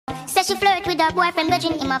Says she flirt with her boyfriend,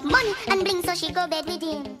 grudging him of money and bling, so she go bed with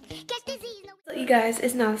him. Catch disease. So you guys,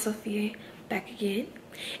 it's now Sophia back again.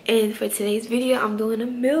 And for today's video, I'm doing a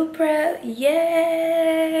meal prep.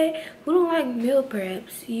 Yay! Who don't like meal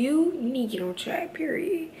preps? You need to get on track,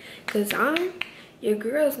 period. Because your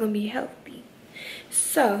girl's gonna be healthy.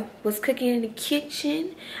 So, what's cooking in the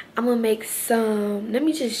kitchen? I'm gonna make some, let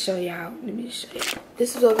me just show y'all.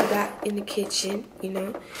 This is what we got in the kitchen, you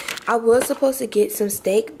know. I was supposed to get some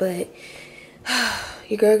steak, but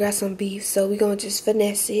your girl got some beef, so we're gonna just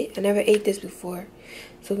finesse it. I never ate this before,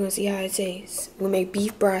 so we're gonna see how it tastes. We'll make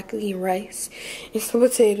beef, broccoli, and rice, and some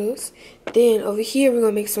potatoes. Then over here, we're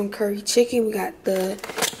gonna make some curry chicken. We got the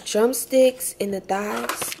drumsticks and the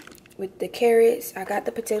thighs with the carrots. I got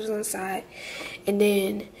the potatoes on the side. And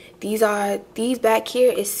then these back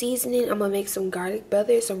here is seasoning. I'm gonna make some garlic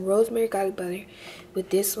butter, some rosemary garlic butter with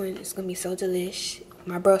this one. It's gonna be so delish.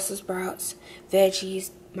 My Brussels sprouts, veggies,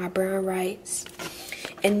 my brown rice.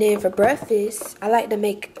 And then for breakfast, I like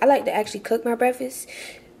to actually cook my breakfast,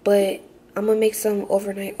 but I'm gonna make some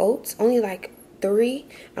overnight oats, only like 3.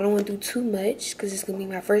 I don't want to do too much because it's gonna be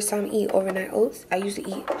my first time eating overnight oats. I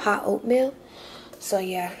usually eat hot oatmeal, so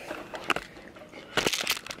yeah.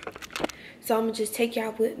 So I'm gonna just take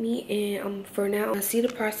y'all with me, and for now, I'm gonna see the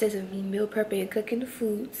process of me meal prepping and cooking the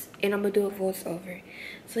foods, and I'm gonna do a voiceover.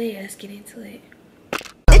 So yeah, let's get into it.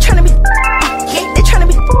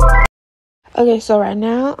 Okay, so right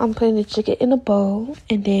now I'm putting the chicken in a bowl,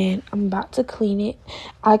 and then I'm about to clean it.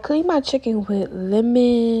 I clean my chicken with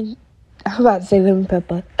lemon, I'm about to say lemon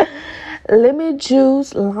pepper, lemon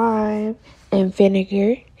juice, lime, and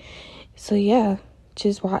vinegar. So yeah,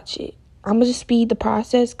 just watch it. I'm gonna just speed the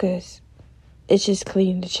process because it's just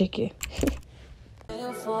cleaning the chicken.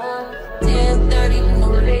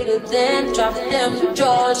 Then drop them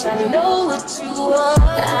drawers. I know what you are.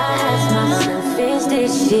 I ask myself, is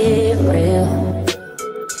this shit real?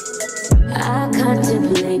 I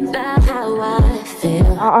contemplate about how I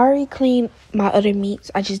feel. I already cleaned my other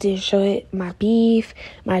meats. I just didn't show it. My beef,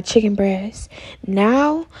 my chicken breast.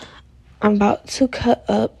 Now I'm about to cut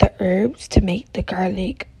up the herbs to make the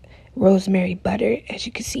garlic rosemary butter. As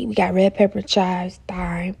you can see, we got red pepper, chives,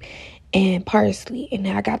 thyme, and parsley. And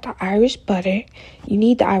then I got the Irish butter. You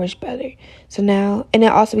need the Irish butter. So now, and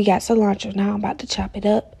then also we got cilantro. Now I'm about to chop it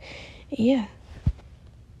up. Yeah.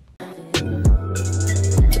 But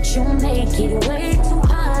you make it way too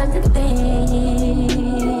hard to think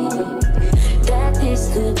that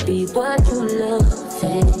this could be what you love.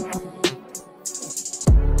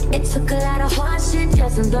 It took a lot of hard shit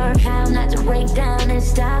just to learn how not to break down and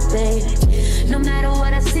stop it. No matter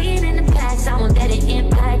what I've seen in the past, I won't let it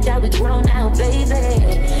impact how we grow now, baby.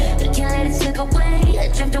 But can't let it slip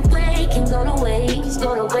away, drift away, can go to waste,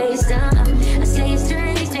 I say it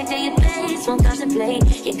straight to your face, won't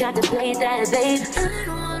contemplate. You got to play that, babe. I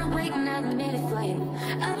don't wanna wait another minute for you.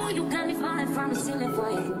 I know you got me falling from the ceiling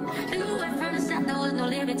for you. You went from the start, there was no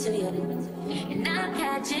limit to you. And I'm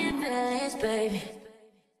catching feelings, baby.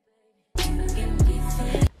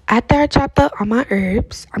 After I chopped up all my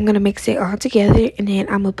herbs, I'm going to mix it all together, and then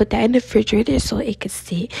I'm going to put that in the refrigerator so it can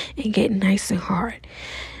sit and get nice and hard.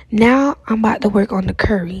 Now I'm about to work on the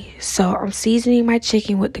curry. So I'm seasoning my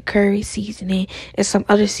chicken with the curry seasoning and some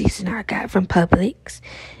other seasoning I got from Publix.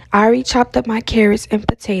 I already chopped up my carrots and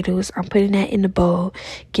potatoes. I'm putting that in the bowl.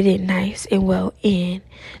 Get it nice and well in.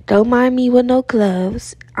 Don't mind me with no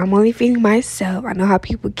gloves. I'm only feeding myself. I know how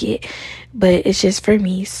people get, but it's just for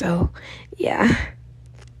me. So yeah.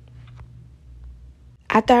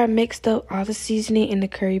 After I mixed up all the seasoning in the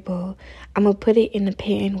curry bowl, I'm going to put it in the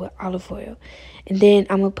pan with olive oil. And then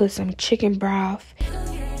I'm going to put some chicken broth.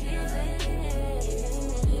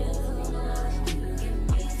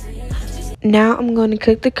 Now I'm going to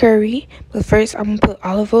cook the curry. But first I'm going to put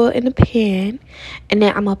olive oil in the pan. And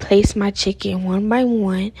then I'm going to place my chicken one by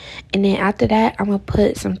one. And then after that, I'm going to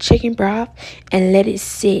put some chicken broth and let it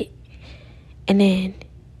sit. And then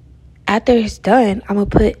after it's done, I'm going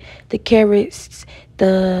to put the carrots,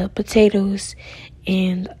 the potatoes,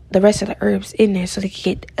 and the rest of the herbs in there so they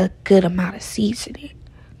can get a good amount of seasoning.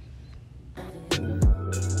 But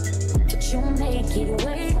you make it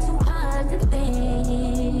way too hard to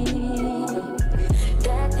think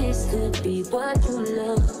that this could be what you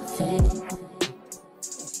love.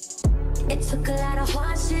 It took a lot of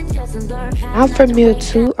hard shit just to learn how. I'm for meal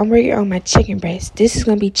 2. I'm working on my chicken breast. This is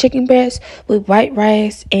going to be chicken breast with white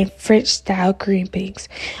rice and French style green beans.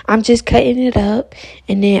 I'm just cutting it up,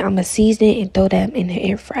 and then I'm going to season it and throw them in the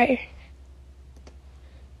air fryer.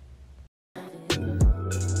 But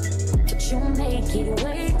you make it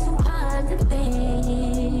way too hard to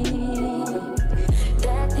think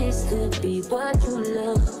that this could be what you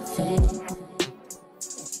love.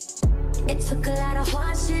 It took a lot of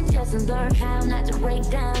hard shit just to learn how not to break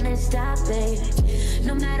down and stop it.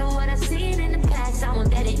 No matter what I've seen in the past, I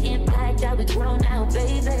won't let it impact how we grow now,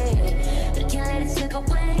 baby. We can't let it slip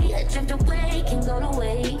away, drift away, can go to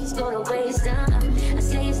waste, I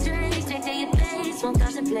say it straight to your face, won't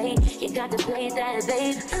contemplate, you got to play that,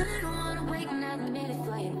 babe. I don't wanna wait another minute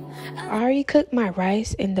for you. I already cooked my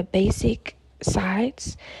rice in the basic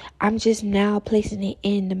sides. I'm just now placing it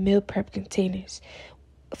in the meal prep containers.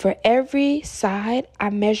 For every side, I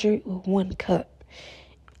measure it with 1 cup.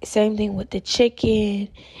 Same thing with the chicken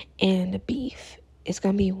and the beef. It's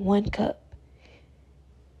going to be 1 cup.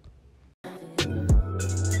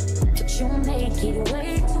 But you make it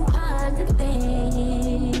way too hard to think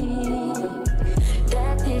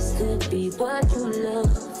that this could be what you love.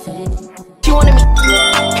 You wanted me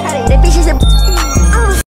cutting the bitches and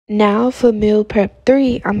Now for meal prep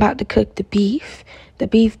 3, I'm about to cook the beef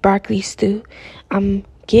broccoli stew. I'm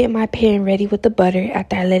getting my pan ready with the butter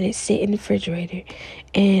after I let it sit in the refrigerator,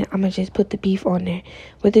 and I'm gonna just put the beef on there.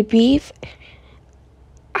 With the beef,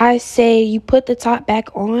 I say you put the top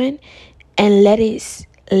back on and let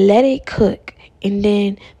it cook, and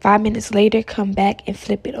then 5 minutes later come back and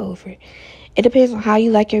flip it over. It depends on how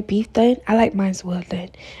you like your beef done. I like mine's well done.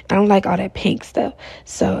 I don't like all that pink stuff,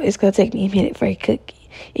 so it's gonna take me a minute for it to cook.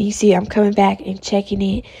 And you see I'm coming back and checking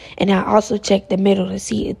it, and I also check the middle to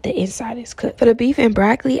see if the inside is cooked. For the beef and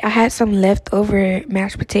broccoli, I had some leftover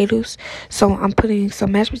mashed potatoes, so I'm putting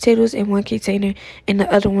some mashed potatoes in 1 container, and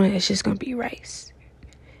the other one is just gonna be rice.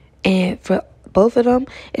 And for both of them,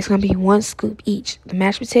 it's gonna be 1 scoop each: the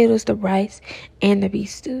mashed potatoes, the rice, and the beef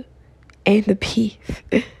stew, and the beef.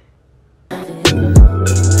 But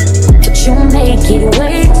you make it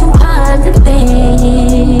way too hard to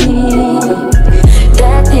think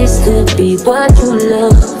that this could be what you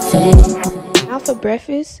love. Now for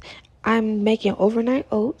breakfast, I'm making overnight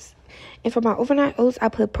oats. And for my overnight oats, I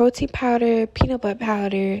put protein powder, peanut butter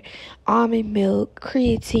powder, almond milk,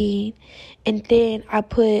 creatine, and then I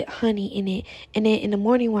put honey in it. And then in the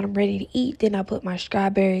morning when I'm ready to eat, then I put my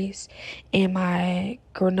strawberries and my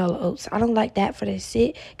granola oats. I don't like that for the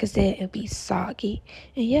sit because then it'll be soggy.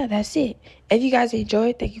 And yeah, that's it. If you guys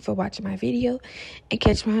enjoyed, thank you for watching my video, and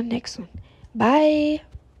catch me on the next one. Bye.